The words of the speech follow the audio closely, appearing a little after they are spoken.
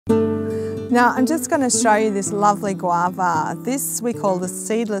Now I'm just going to show you this lovely guava. This we call the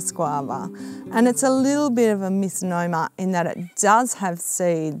seedless guava, and it's a little bit of a misnomer in that it does have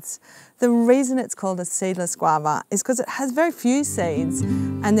seeds. The reason it's called a seedless guava is because it has very few seeds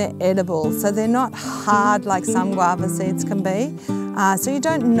and they're edible, so they're not hard like some guava seeds can be. So you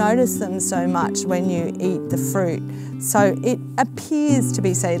don't notice them so much when you eat the fruit. So it appears to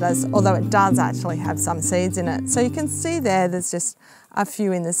be seedless, although it does actually have some seeds in it. So you can see there's just a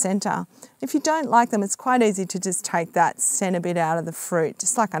few in the centre. If you don't like them, it's quite easy to just take that centre bit out of the fruit,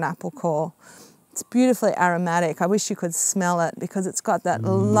 just like an apple core. It's beautifully aromatic. I wish you could smell it because it's got that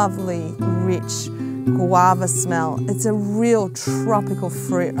lovely, rich guava smell. It's a real tropical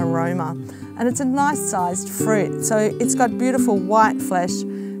fruit aroma, and it's a nice sized fruit. So it's got beautiful white flesh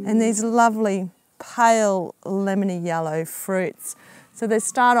and these lovely pale lemony yellow fruits. So they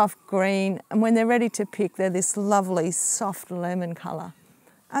start off green, and when they're ready to pick, they're this lovely soft lemon colour.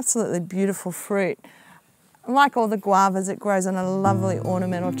 Absolutely beautiful fruit. Like all the guavas, it grows on a lovely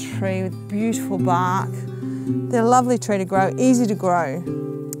ornamental tree with beautiful bark. They're a lovely tree to grow, easy to grow.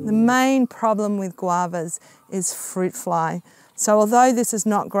 The main problem with guavas is fruit fly. So although this is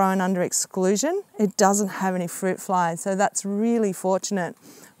not grown under exclusion, it doesn't have any fruit flies, so that's really fortunate.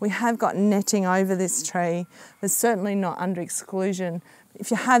 We have got netting over this tree, but certainly not under exclusion. If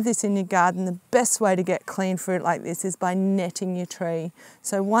you have this in your garden, the best way to get clean fruit like this is by netting your tree.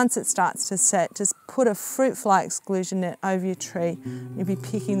 So once it starts to set, just put a fruit fly exclusion net over your tree. You'll be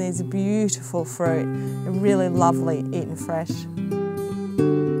picking these beautiful fruit. They're really lovely, eaten fresh.